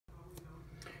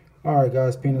Alright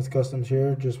guys, Peanuts Customs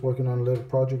here, just working on a little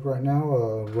project right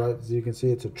now. Right as you can see,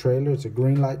 it's a trailer. It's a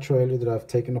Greenlight trailer that I've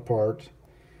taken apart,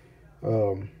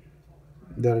 that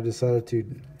I decided to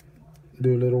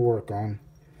do a little work on.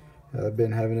 I've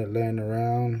been having it laying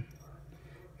around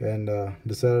and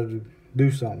decided to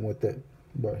do something with it.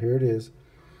 But here it is.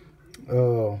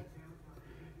 Let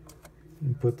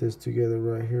me put this together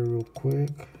right here real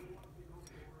quick.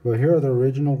 But here are the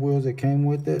original wheels that came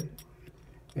with it.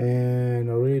 And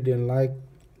I really didn't like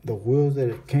the wheels that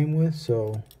it came with,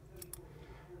 so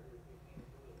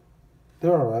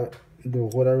they're alright.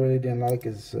 What I really didn't like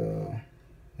is,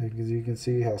 as you can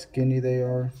see how skinny they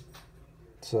are.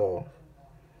 So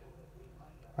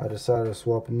I decided to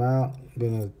swap them out. I'm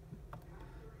gonna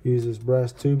use this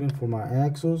brass tubing for my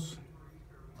axles.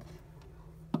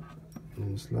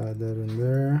 And slide that in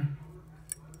there.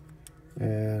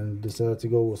 And decided to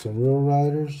go with some Real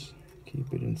Riders.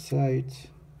 Keep it in sight.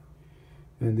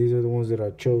 And these are the ones that I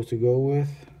chose to go with.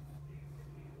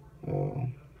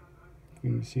 Can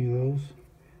you see those?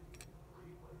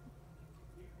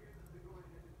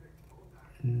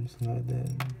 And slide that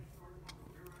in.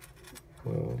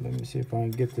 Well, let me see if I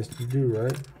can get this to do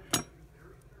right.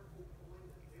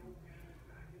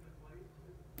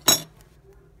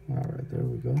 Alright, there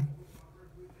we go.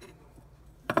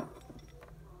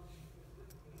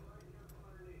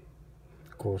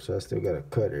 Of course, I still gotta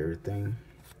cut everything,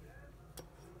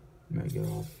 make it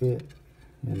all fit,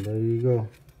 and there you go.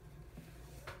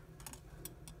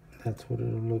 That's what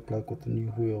it'll look like with the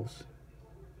new wheels.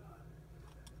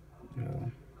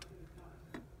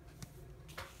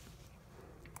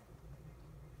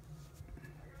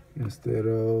 Instead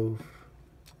of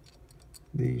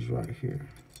these right here.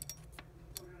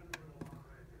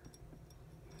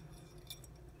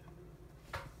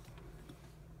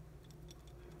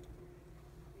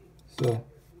 So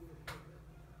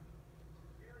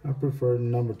I prefer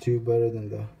number 2 better than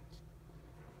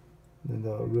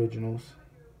the originals.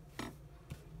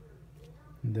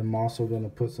 And then I'm also gonna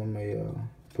put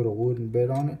put a wooden bed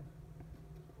on it.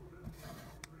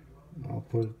 I'll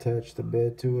attach the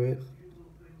bed to it,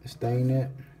 stain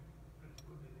it,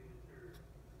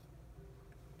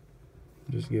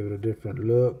 just give it a different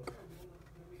look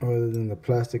other than the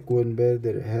plastic wooden bed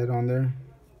that it had on there.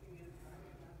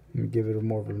 And give it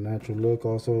more of a natural look.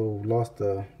 Also lost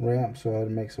the ramp, so I had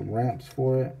to make some ramps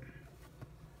for it.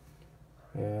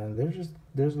 And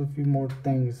there's a few more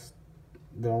things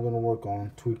that I'm gonna work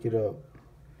on, tweak it up,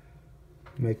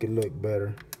 make it look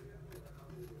better.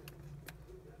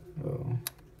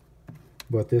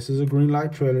 But this is a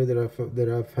Greenlight trailer that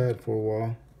I've had for a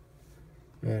while,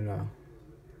 and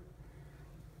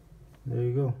there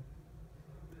you go.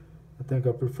 I think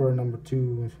I prefer number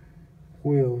 2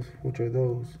 wheels, which are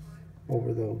those,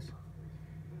 over those.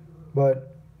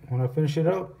 But when I finish it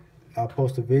up, I'll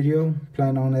post a video.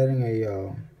 Plan on adding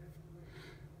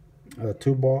a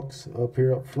toolbox up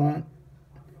here up front,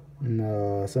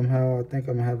 and somehow I think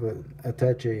I'm gonna have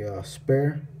attach a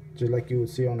spare, just like you would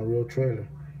see on a real trailer.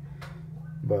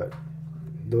 But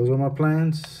those are my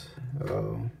plans.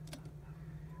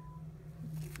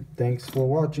 Thanks for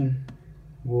watching.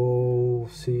 We'll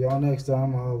see y'all next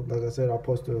time. Like I said, I'll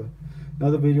post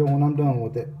another video when I'm done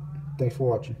with it. Thanks for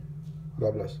watching.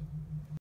 God bless.